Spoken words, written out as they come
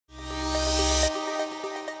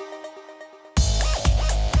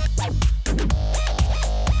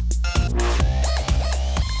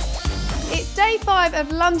5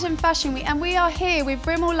 of London Fashion Week, and we are here with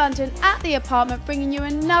Rimmel London at the apartment, bringing you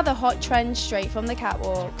another hot trend straight from the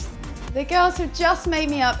catwalks. The girls have just made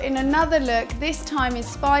me up in another look, this time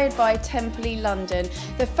inspired by Templey London.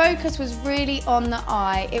 The focus was really on the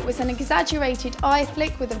eye. It was an exaggerated eye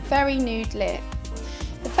flick with a very nude lip.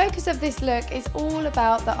 The focus of this look is all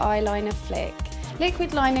about the eyeliner flick.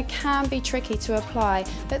 Liquid liner can be tricky to apply,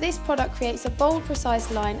 but this product creates a bold,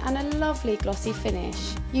 precise line and a lovely glossy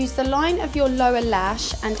finish. Use the line of your lower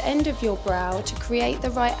lash and end of your brow to create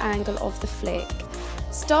the right angle of the flick.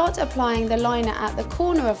 Start applying the liner at the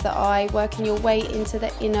corner of the eye, working your way into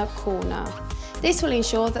the inner corner. This will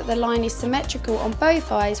ensure that the line is symmetrical on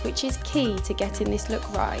both eyes, which is key to getting this look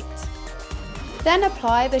right. Then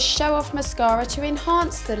apply the Show Off Mascara to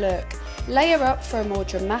enhance the look. Layer up for a more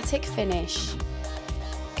dramatic finish.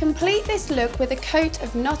 Complete this look with a coat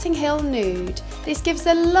of Notting Hill Nude. This gives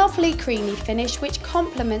a lovely creamy finish which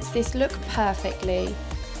complements this look perfectly.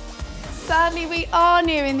 Sadly, we are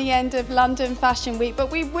nearing the end of London Fashion Week, but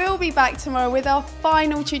we will be back tomorrow with our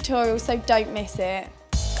final tutorial, so don't miss it.